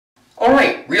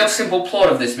Alright, real simple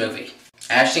plot of this movie.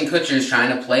 Ashton Kutcher is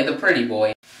trying to play the pretty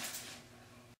boy,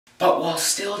 but while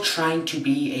still trying to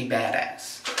be a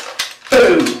badass.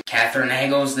 Boom! Katherine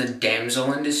Heigl's the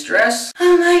damsel in distress.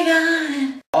 Oh my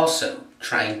god! Also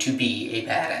trying to be a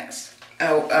badass.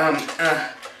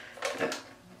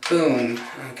 Boom.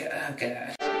 Oh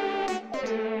god.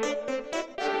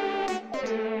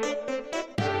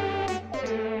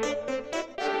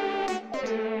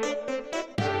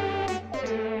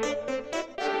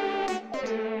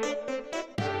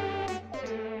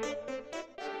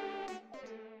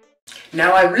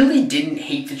 Now, I really didn't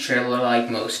hate the trailer like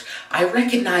most. I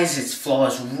recognized its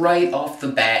flaws right off the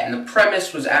bat, and the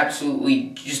premise was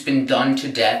absolutely just been done to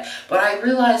death, but I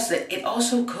realized that it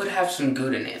also could have some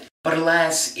good in it. But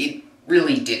alas, it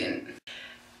really didn't.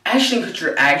 Ashton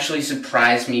Kutcher actually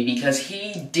surprised me because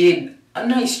he did a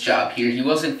nice job here. He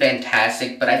wasn't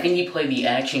fantastic, but I think he played the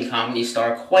action comedy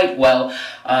star quite well.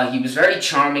 He was very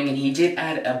charming, and he did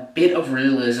add a bit of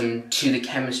realism to the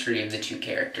chemistry of the two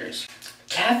characters.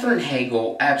 Katherine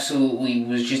Heigl absolutely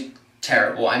was just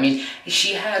terrible. I mean,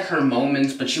 she had her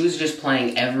moments, but she was just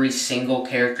playing every single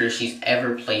character she's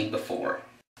ever played before.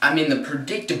 I mean, the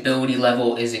predictability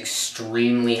level is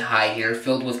extremely high here,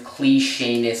 filled with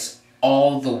clichéness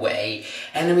all the way.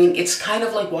 And I mean, it's kind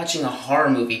of like watching a horror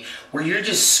movie where you're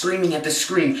just screaming at the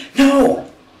screen, "No!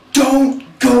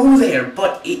 Don't go there!"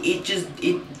 But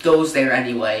it goes there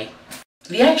anyway.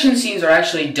 The action scenes are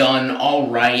actually done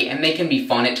alright, and they can be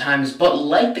fun at times, but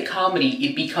like the comedy,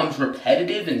 it becomes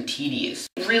repetitive and tedious.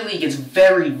 It really gets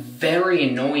very, very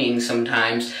annoying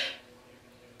sometimes.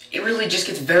 It really just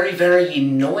gets very, very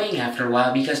annoying after a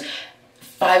while, because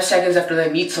 5 seconds after they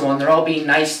meet someone, they're all being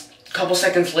nice. A couple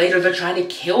seconds later, they're trying to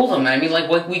kill them. I mean, like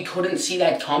we couldn't see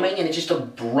that coming, and it's just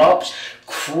abrupt,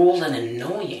 cruel, and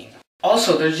annoying.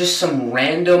 Also, there's just some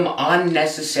random,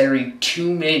 unnecessary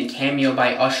 2-minute cameo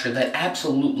by Usher that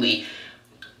absolutely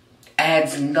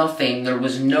adds nothing. There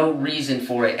was no reason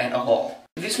for it at all.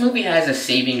 This movie has a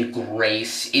saving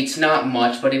grace. It's not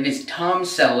much, but it is Tom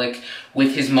Selleck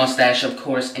with his mustache, of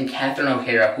course, and Catherine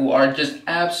O'Hara, who are just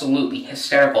absolutely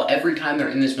hysterical. Every time they're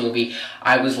in this movie,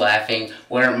 I was laughing,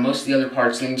 where most of the other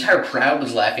parts, the entire crowd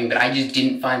was laughing, but I just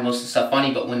didn't find most of the stuff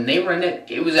funny. But when they were in it,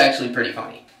 it was actually pretty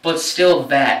funny. But still,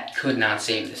 that could not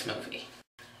save this movie.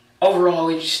 Overall,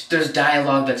 there's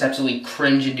dialogue that's absolutely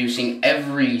cringe-inducing.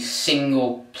 Every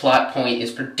single plot point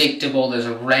is predictable. There's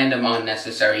a random,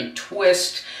 unnecessary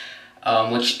twist,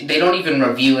 which they don't even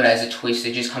reveal it as a twist.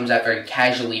 It just comes out very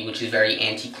casually, which is very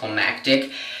anticlimactic.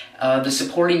 The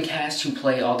supporting cast who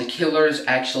play all the killers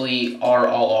actually are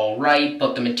all alright,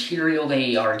 but the material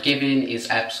they are given is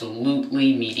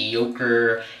absolutely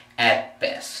mediocre at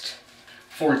best.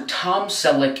 For Tom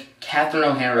Selleck, Katherine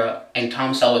O'Hara, and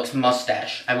Tom Selleck's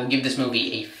mustache, I will give this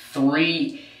movie a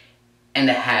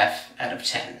 3.5 out of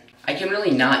 10. I can really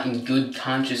not in good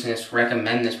consciousness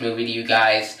recommend this movie to you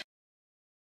guys.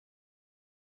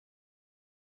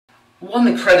 When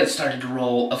the credits started to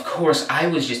roll, of course, I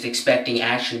was just expecting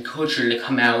Ashton Kutcher to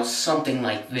come out something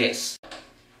like this.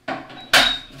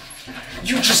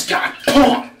 "You just got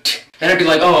punked!" Then I'd be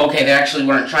like, oh, okay, they actually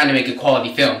weren't trying to make a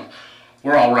quality film.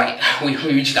 We're alright. We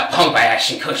just got punked by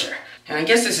Ashton Kutcher. And I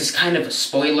guess this is kind of a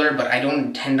spoiler, but I don't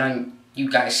intend on you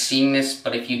guys seeing this,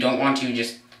 but if you don't want to,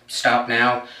 just stop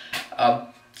now.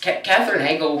 Katherine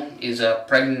Heigl is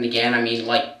pregnant again. I mean,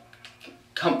 like,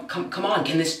 come on,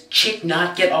 can this chick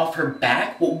not get off her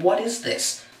back? Well, what is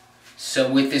this? So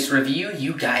with this review,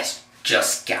 you guys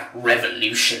just got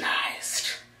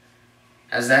revolutionized.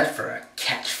 How's that for a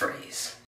catchphrase?